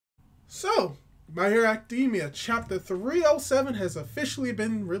So, My Hero Academia Chapter 307 has officially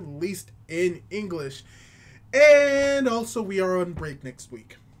been released in English. And also, we are on break next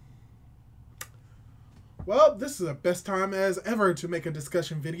week. Well, this is the best time as ever to make a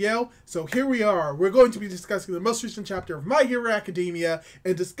discussion video. So here we are. We're going to be discussing the most recent chapter of My Hero Academia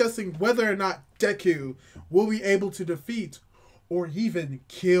and discussing whether or not Deku will be able to defeat or even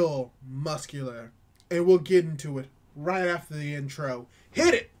kill Muscular. And we'll get into it right after the intro.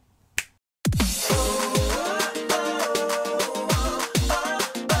 Hit it!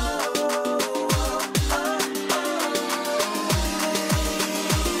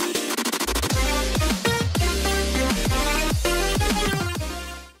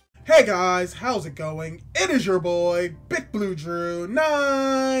 Hey guys, how's it going? It is your boy, Big Blue Drew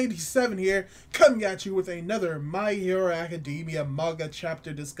 97 here, coming at you with another My Hero Academia manga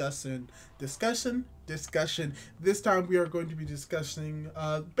chapter discussion. This time we are going to be discussing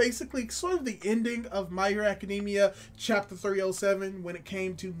basically sort of the ending of My Hero Academia chapter 307 when it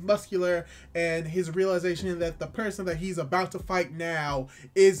came to Muscular and his realization that the person that he's about to fight now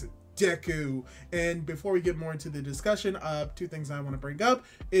is Deku. And before we get more into the discussion, two things I want to bring up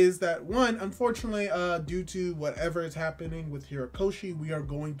is that one, unfortunately, due to whatever is happening with Hirokoshi, we are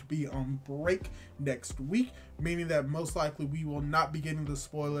going to be on break next week, meaning that most likely we will not be getting the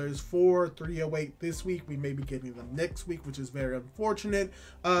spoilers for 308 this week. We may be getting them next week, which is very unfortunate.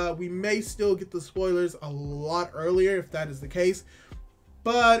 We may still get the spoilers a lot earlier if that is the case.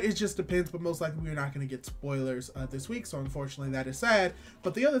 But it just depends, but most likely we're not going to get spoilers this week, so unfortunately that is sad.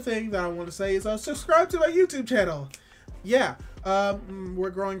 But the other thing that I want to say is subscribe to my YouTube channel. Yeah, we're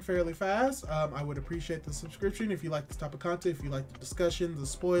growing fairly fast. I would appreciate the subscription if you like this type of content, if you like the discussion, the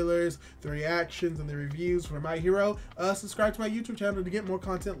spoilers, the reactions, and the reviews for My Hero. Subscribe to my YouTube channel to get more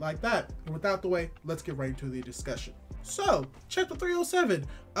content like that. And without the way, let's get right into the discussion. So, chapter 307,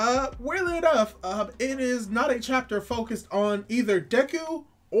 weirdly enough, it is not a chapter focused on either Deku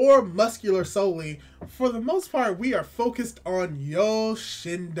or Muscular solely. For the most part, we are focused on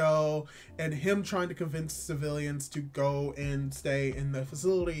Yoshindo and him trying to convince civilians to go and stay in the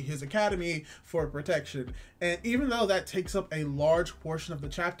facility, his academy, for protection. And even though that takes up a large portion of the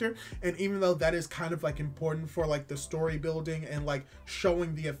chapter, and even though that is kind of like important for like the story building and like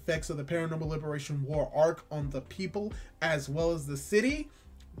showing the effects of the Paranormal Liberation War arc on the people as well as the city,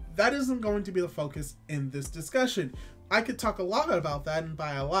 that isn't going to be the focus in this discussion. I could talk a lot about that, and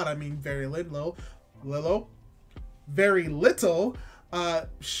by a lot I mean very little. Yoshindo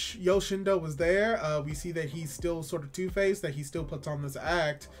was there. We see that he's still sort of two-faced, that he still puts on this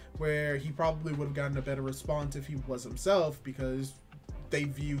act where he probably would have gotten a better response if he was himself, because they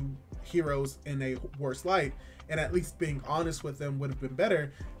view heroes in a worse light, and at least being honest with them would have been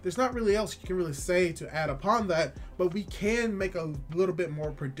better. There's not really else you can really say to add upon that, but we can make a little bit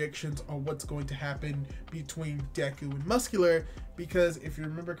more predictions on what's going to happen between Deku and Muscular, because if you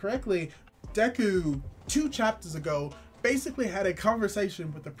remember correctly, Deku 2 chapters ago basically had a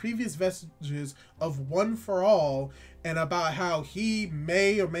conversation with the previous vestiges of One for All and about how he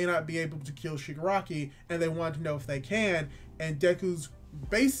may or may not be able to kill Shigaraki, and they wanted to know if they can, and Deku's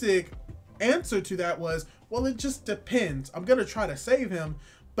basic answer to that was, well, it just depends. I'm gonna try to save him,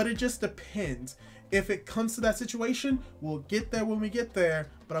 but it just depends. If it comes to that situation, we'll get there when we get there,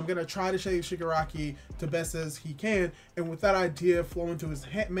 but I'm gonna try to save Shigaraki to best as he can. And with that idea flowing to his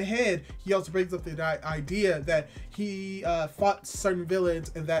head, he also brings up the idea that he fought certain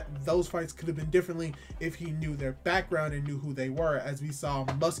villains and that those fights could have been differently if he knew their background and knew who they were, as we saw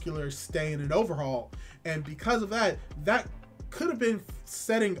Muscular stay in an overhaul. And because of that, that could have been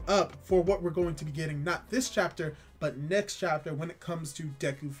setting up for what we're going to be getting, not this chapter, but next chapter when it comes to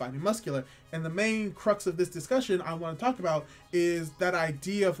Deku fighting Muscular. And the main crux of this discussion I want to talk about is that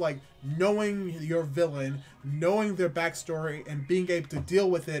idea of like knowing your villain, knowing their backstory, and being able to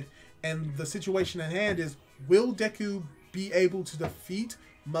deal with it. And the situation at hand is, will Deku be able to defeat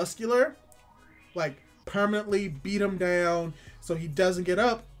Muscular? Like, permanently beat him down so he doesn't get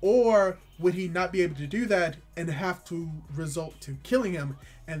up, or would he not be able to do that and have to result to killing him?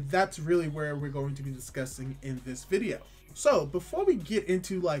 And that's really where we're going to be discussing in this video. So before we get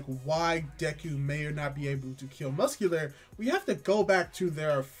into like why Deku may or not be able to kill Muscular, we have to go back to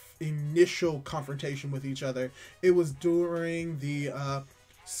their initial confrontation with each other. It was during the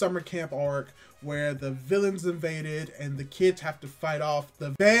summer camp arc where the villains invaded and the kids have to fight off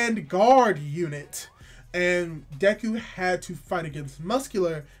the Vanguard unit. And Deku had to fight against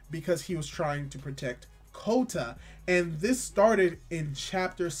Muscular because he was trying to protect Kota. And this started in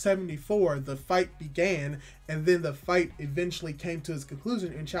chapter 74. The fight began, and then the fight eventually came to its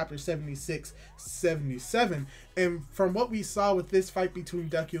conclusion in chapter 76, 77. And from what we saw with this fight between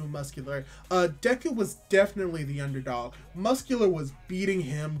Deku and Muscular, Deku was definitely the underdog. Muscular was beating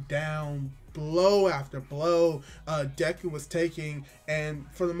him down blow after blow. Deku was taking, and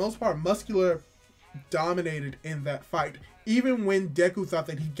for the most part, Muscular dominated in that fight. Even when Deku thought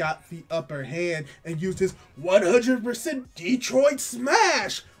that he got the upper hand and used his 100% Detroit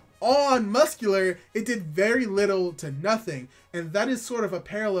Smash on Muscular, it did very little to nothing. And that is sort of a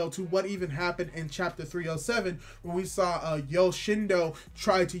parallel to what even happened in chapter 307, when we saw Yoshindo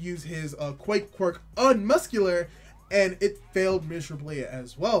try to use his Quake Quirk on Muscular, and it failed miserably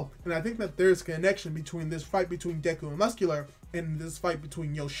as well. And I think that there's a connection between this fight between Deku and Muscular and this fight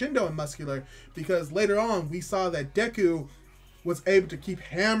between Yoshindo and Muscular, because later on we saw that Deku was able to keep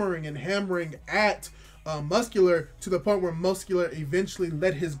hammering and hammering at Muscular to the point where Muscular eventually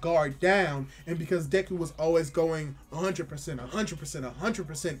let his guard down. And because Deku was always going 100%, 100%,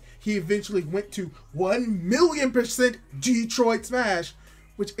 100%, he eventually went to 1,000,000% Detroit Smash,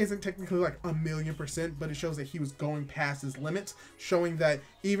 which isn't technically like 1,000,000%, but it shows that he was going past his limits, showing that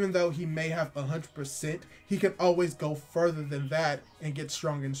even though he may have 100%, he can always go further than that and get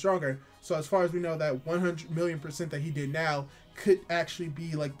stronger and stronger. So as far as we know, that 100,000,000% that he did now could actually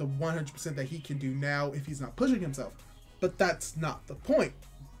be like the 100% that he can do now if he's not pushing himself. But that's not the point.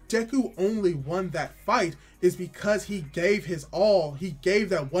 Deku only won that fight is because he gave his all. He gave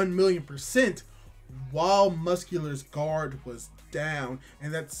that 1,000,000% while Muscular's guard was down.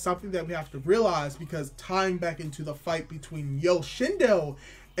 And that's something that we have to realize, because tying back into the fight between Yoshindo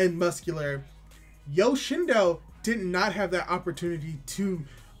and Muscular, Yoshindo did not have that opportunity to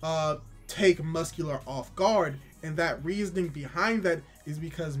take Muscular off guard. And that reasoning behind that is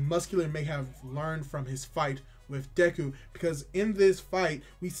because Muscular may have learned from his fight with Deku, because in this fight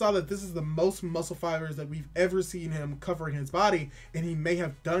we saw that this is the most muscle fibers that we've ever seen him covering his body, and he may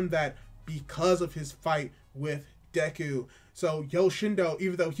have done that because of his fight with Deku. So Yoshindo,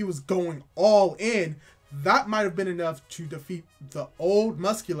 even though he was going all in, that might have been enough to defeat the old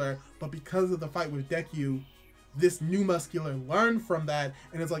Muscular, but because of the fight with Deku, this new Muscular learned from that,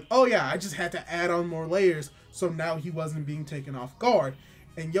 and it's like, oh yeah, I just had to add on more layers, so now he wasn't being taken off guard.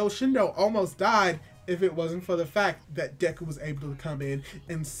 And Yoshindo almost died if it wasn't for the fact that Deku was able to come in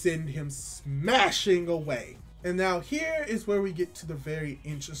and send him smashing away. And now here is where we get to the very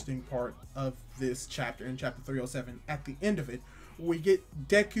interesting part of this chapter, in chapter 307, at the end of it. We get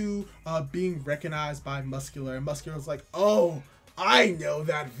Deku being recognized by Muscular, and Muscular's like, oh, I know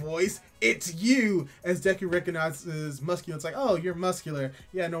that voice, it's you. As Deku recognizes Muscular, it's like, oh, you're Muscular.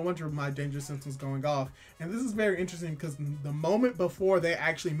 Yeah, no wonder my danger sense was going off. And this is very interesting because the moment before they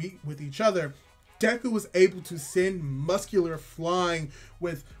actually meet with each other, Deku was able to send Muscular flying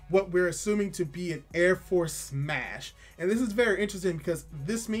with what we're assuming to be an Air Force smash. And this is very interesting because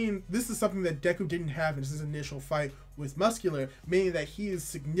this is something that Deku didn't have in his initial fight with Muscular, meaning that he is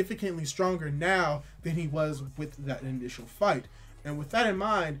significantly stronger now than he was with that initial fight. And with that in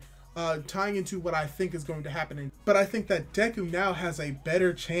mind, tying into what I think is going to happen, but I think that Deku now has a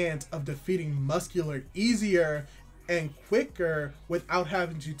better chance of defeating Muscular easier and quicker without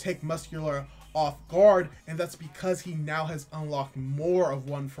having to take Muscular off guard, and that's because he now has unlocked more of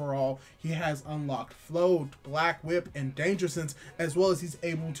One For All. He has unlocked Float, Black Whip, and Danger Sense, as well as he's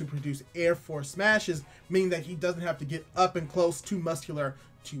able to produce Air Force smashes, meaning that he doesn't have to get up and close to Muscular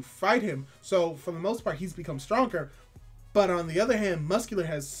to fight him. So for the most part, he's become stronger. But on the other hand, Muscular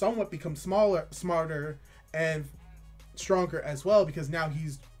has somewhat become smarter, and stronger as well, because now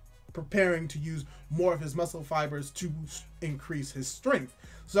he's preparing to use more of his muscle fibers to increase his strength.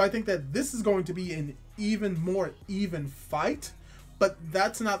 So I think that this is going to be an even more even fight, but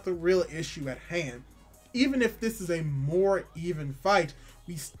that's not the real issue at hand. Even if this is a more even fight,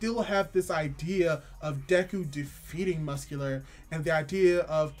 we still have this idea of Deku defeating Muscular, and the idea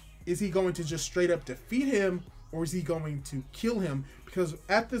of, is he going to just straight up defeat him, or is he going to kill him? Because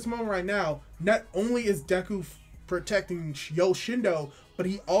at this moment right now, not only is Deku protecting Yoshindo, but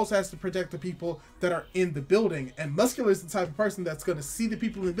he also has to protect the people that are in the building. And Muscular is the type of person that's going to see the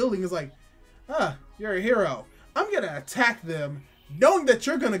people in the building is like, ah, you're a hero. I'm going to attack them, knowing that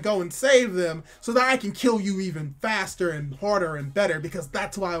you're going to go and save them so that I can kill you even faster and harder and better, because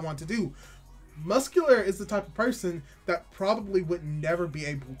that's what I want to do. Muscular is the type of person that probably would never be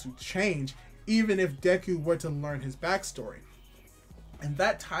able to change, even if Deku were to learn his backstory. And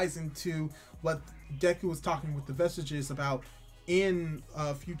that ties into what Deku was talking with the Vestiges about in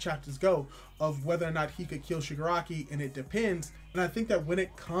a few chapters ago, of whether or not he could kill Shigaraki, and it depends. And I think that when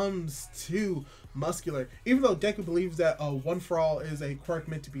it comes to Muscular, even though Deku believes that One for All is a quirk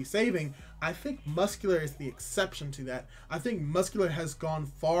meant to be saving, I think Muscular is the exception to that. I think Muscular has gone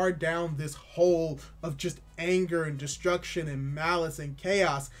far down this hole of just anger and destruction and malice and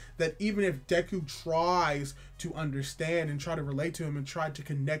chaos that even if Deku tries to understand and try to relate to him and try to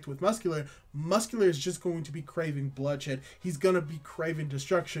connect with Muscular, Muscular is just going to be craving bloodshed. He's going to be craving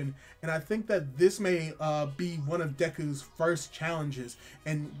destruction. And I think that this may be one of Deku's first challenges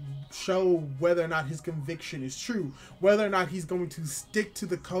and show whether or not his conviction is true, whether or not he's going to stick to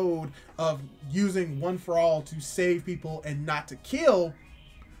the code of using One for All to save people and not to kill,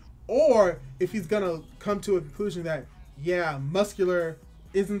 or if he's going to come to a conclusion that, yeah, Muscular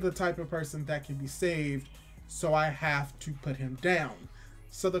isn't the type of person that can be saved, so I have to put him down.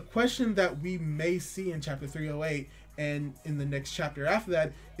 So the question that we may see in chapter 308 and in the next chapter after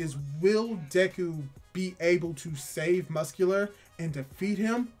that is, will Deku be able to save Muscular and defeat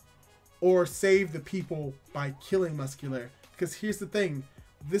him, or save the people by killing Muscular? Because here's the thing,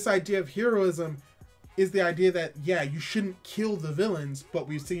 this idea of heroism is the idea that, yeah, you shouldn't kill the villains, but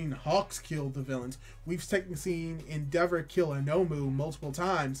we've seen Hawks kill the villains. We've seen Endeavor kill Anomu multiple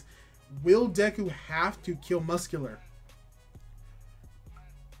times. Will Deku have to kill Muscular?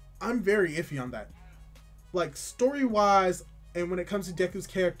 I'm very iffy on that. Like, story-wise, and when it comes to Deku's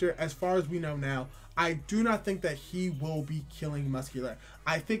character, as far as we know now, I do not think that he will be killing Muscular.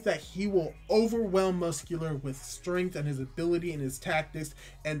 I think that he will overwhelm Muscular with strength and his ability and his tactics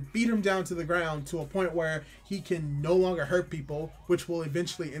and beat him down to the ground to a point where he can no longer hurt people, which will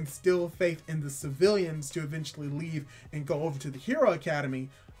eventually instill faith in the civilians to eventually leave and go over to the Hero Academy.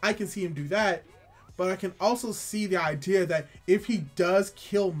 I can see him do that, but I can also see the idea that if he does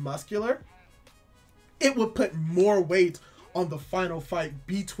kill Muscular, it would put more weight on the final fight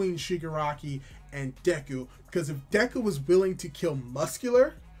between Shigaraki and Deku. Because if Deku was willing to kill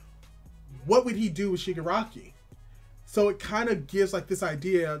Muscular, what would he do with Shigaraki? So it kind of gives like this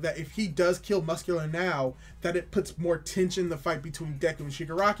idea that if he does kill Muscular now, that it puts more tension in the fight between Deku and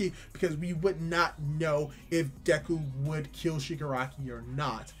Shigaraki, because we would not know if Deku would kill Shigaraki or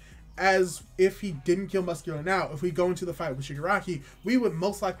not. As if he didn't kill Muscular now, if we go into the fight with Shigaraki, we would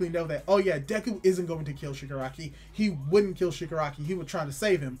most likely know that, oh yeah, Deku isn't going to kill Shigaraki. He wouldn't kill Shigaraki. He would try to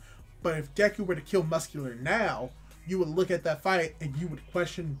save him. But if Deku were to kill Muscular now, you would look at that fight and you would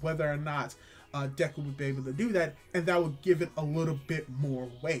question whether or not Deku would be able to do that, and that would give it a little bit more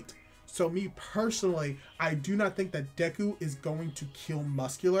weight. So me personally, I do not think that Deku is going to kill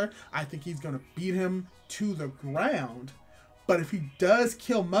Muscular. I think he's going to beat him to the ground. But if he does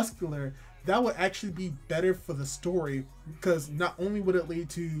kill Muscular, that would actually be better for the story, because not only would it lead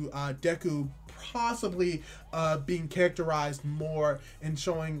to Deku possibly being characterized more and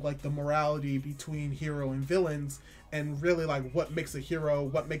showing like the morality between hero and villains, and really like what makes a hero,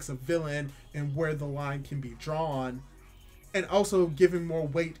 what makes a villain, and where the line can be drawn, and also giving more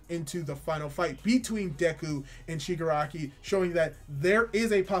weight into the final fight between Deku and Shigaraki, showing that there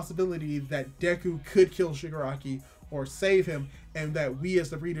is a possibility that Deku could kill Shigaraki or save him, and that we as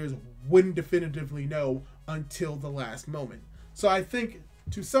the readers wouldn't definitively know until the last moment. So I think,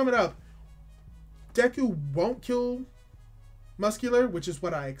 to sum it up, Deku won't kill Muscular, which is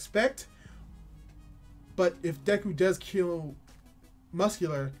what I expect. But if Deku does kill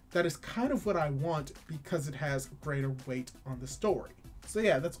Muscular, that is kind of what I want, because it has greater weight on the story. So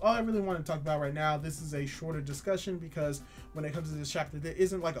yeah, that's all I really want to talk about right now. This is a shorter discussion because when it comes to this chapter, there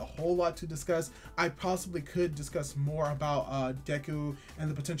isn't like a whole lot to discuss. I possibly could discuss more about Deku and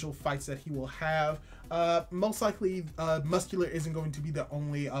the potential fights that he will have. Most likely, Muscular isn't going to be the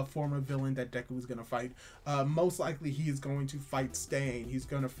only former villain that Deku is going to fight. Most likely, he is going to fight Stain. He's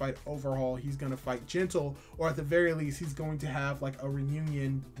going to fight Overhaul. He's going to fight Gentle, or at the very least, he's going to have like a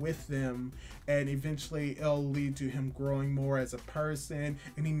reunion with them, and eventually it'll lead to him growing more as a person,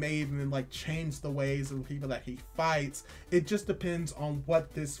 and he may even like change the ways of the people that he fights. It just depends on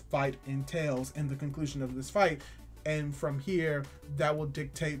what this fight entails and the conclusion of this fight. And from here, that will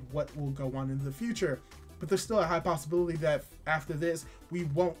dictate what will go on in the future. But there's still a high possibility that after this, we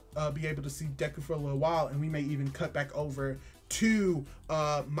won't be able to see Deku for a little while, and we may even cut back over to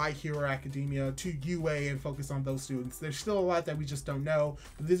My Hero Academia, to UA, and focus on those students. There's still a lot that we just don't know,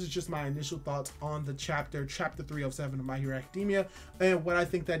 but this is just my initial thoughts on the chapter 307 of My Hero Academia, and what I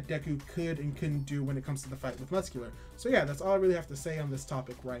think that Deku could and couldn't do when it comes to the fight with Muscular. So yeah, that's all I really have to say on this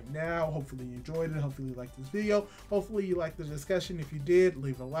topic right now. Hopefully you enjoyed it. Hopefully you liked this video. Hopefully you liked the discussion. If you did,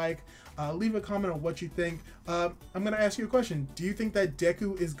 leave a like. Leave a comment on what you think. I'm going to ask you a question. Do you think that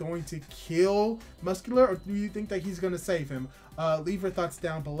Deku is going to kill Muscular, or do you think that he's going to save him? Leave your thoughts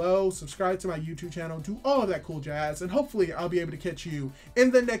down below. Subscribe to my YouTube channel. Do all of that cool jazz. And hopefully I'll be able to catch you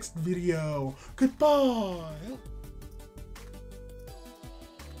in the next video. Goodbye.